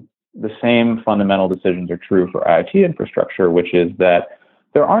same fundamental decisions are true for IoT infrastructure, which is that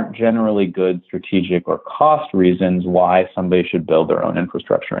there aren't generally good strategic or cost reasons why somebody should build their own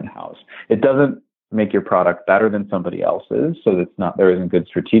infrastructure in-house. It doesn't make your product better than somebody else's, so there isn't good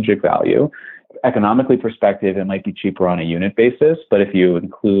strategic value. Economically perspective, it might be cheaper on a unit basis, but if you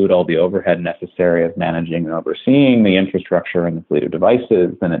include all the overhead necessary of managing and overseeing the infrastructure and the fleet of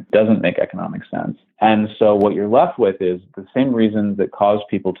devices, then it doesn't make economic sense. And so what you're left with is the same reasons that cause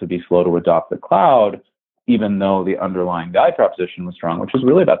people to be slow to adopt the cloud, even though the underlying value proposition was strong, which is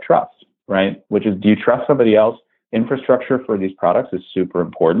really about trust, right? Which is, do you trust somebody else? Infrastructure for these products is super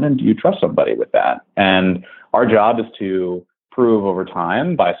important, and do you trust somebody with that? And our job is to prove over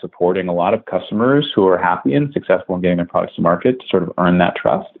time by supporting a lot of customers who are happy and successful in getting their products to market to sort of earn that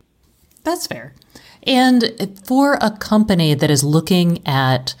trust. That's fair. And for a company that is looking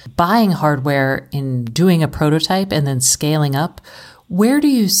at buying hardware and doing a prototype and then scaling up, where do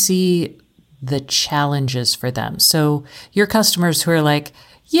you see the challenges for them? So your customers who are like,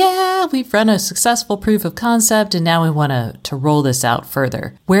 yeah, we've run a successful proof of concept and now we want to roll this out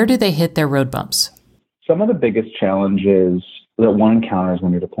further. Where do they hit their road bumps? Some of the biggest challenges, that one encounters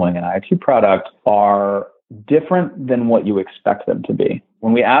when you're deploying an IoT product are different than what you expect them to be.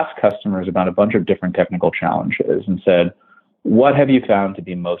 When we asked customers about a bunch of different technical challenges and said, what have you found to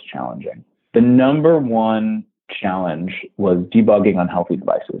be most challenging? The number one challenge was debugging unhealthy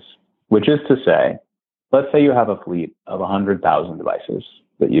devices, which is to say, let's say you have a fleet of 100,000 devices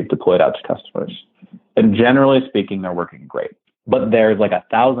that you've deployed out to customers. And generally speaking, they're working great. But there's like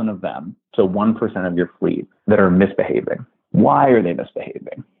 1,000 of them, so 1% of your fleet, that are misbehaving. Why are they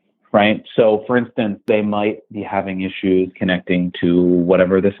misbehaving? Right? So for instance, they might be having issues connecting to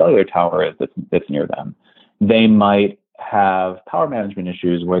whatever the cellular tower is that's near them. They might have power management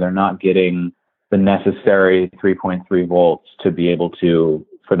issues where they're not getting the necessary 3.3 volts to be able to,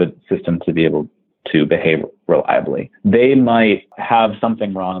 for the system to be able to behave reliably. They might have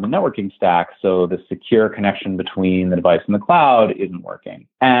something wrong in the networking stack, so the secure connection between the device and the cloud isn't working.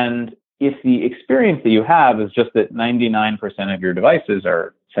 And if the experience that you have is just that 99% of your devices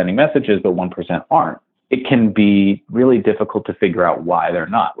are sending messages, but 1% aren't, it can be really difficult to figure out why they're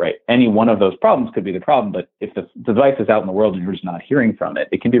not, right? Any one of those problems could be the problem, but if the device is out in the world and you're just not hearing from it,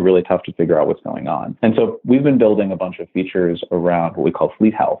 it can be really tough to figure out what's going on. And so we've been building a bunch of features around what we call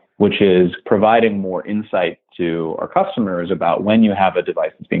fleet health, which is providing more insight to our customers about when you have a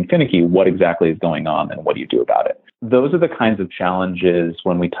device that's being finicky, what exactly is going on and what do you do about it? Those are the kinds of challenges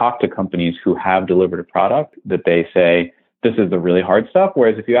when we talk to companies who have delivered a product that they say, this is the really hard stuff.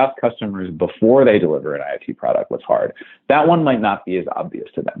 Whereas if you ask customers before they deliver an IoT product what's hard, that one might not be as obvious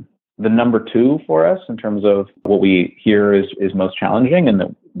to them. The number two for us in terms of what we hear is most challenging and that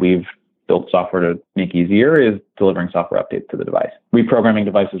we've built software to make easier is delivering software updates to the device. Reprogramming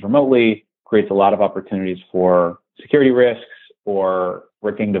devices remotely creates a lot of opportunities for security risks or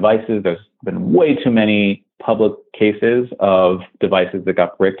bricking devices. There's been way too many public cases of devices that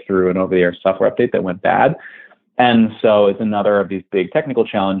got bricked through an over-the-air software update that went bad. And so it's another of these big technical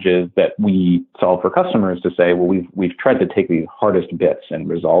challenges that we solve for customers to say, well, we've tried to take these hardest bits and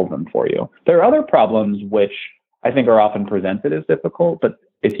resolve them for you. There are other problems which I think are often presented as difficult, but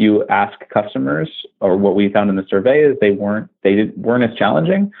if you ask customers, or what we found in the survey is they weren't as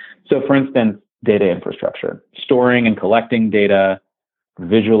challenging. So for instance, data infrastructure, storing and collecting data,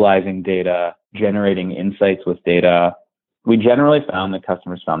 visualizing data, generating insights with data. We generally found that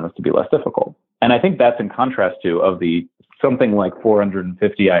customers found this to be less difficult. And I think that's in contrast to of the something like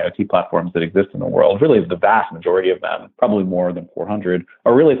 450 IoT platforms that exist in the world. Really, the vast majority of them, probably more than 400,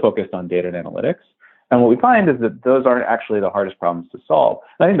 are really focused on data and analytics. And what we find is that those aren't actually the hardest problems to solve.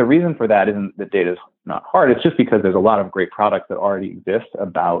 And I think the reason for that isn't that data is not hard. It's just because there's a lot of great products that already exist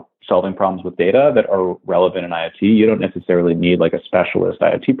about solving problems with data that are relevant in IoT. You don't necessarily need like a specialist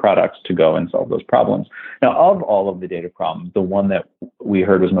IoT products to go and solve those problems. Now, of all of the data problems, the one that we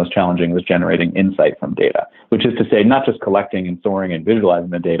heard was most challenging was generating insight from data, which is to say not just collecting and storing and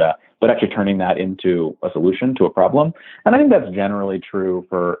visualizing the data, but actually turning that into a solution to a problem. And I think that's generally true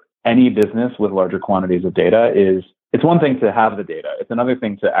for any business with larger quantities of data. It's one thing to have the data. It's another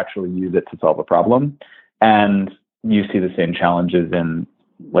thing to actually use it to solve a problem. And you see the same challenges in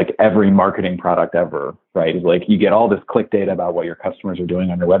like every marketing product ever, right? It's like you get all this click data about what your customers are doing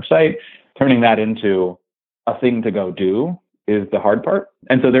on your website. Turning that into a thing to go do is the hard part.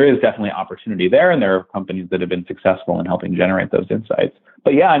 And so there is definitely opportunity there. And there are companies that have been successful in helping generate those insights.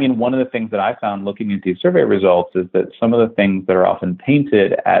 But yeah, I mean, one of the things that I found looking at these survey results is that some of the things that are often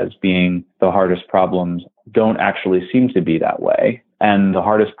painted as being the hardest problems don't actually seem to be that way. And the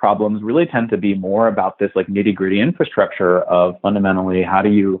hardest problems really tend to be more about this like nitty-gritty infrastructure of fundamentally, how do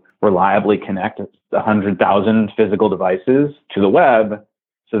you reliably connect 100,000 physical devices to the web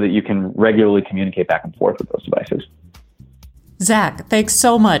so that you can regularly communicate back and forth with those devices. Zach, thanks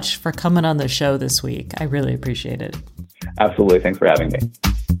so much for coming on the show this week. I really appreciate it. Absolutely. Thanks for having me.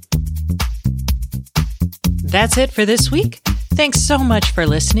 That's it for this week. Thanks so much for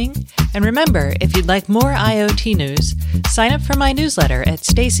listening. And remember, if you'd like more IoT news, sign up for my newsletter at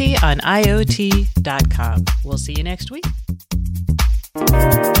stacyoniot.com. We'll see you next week.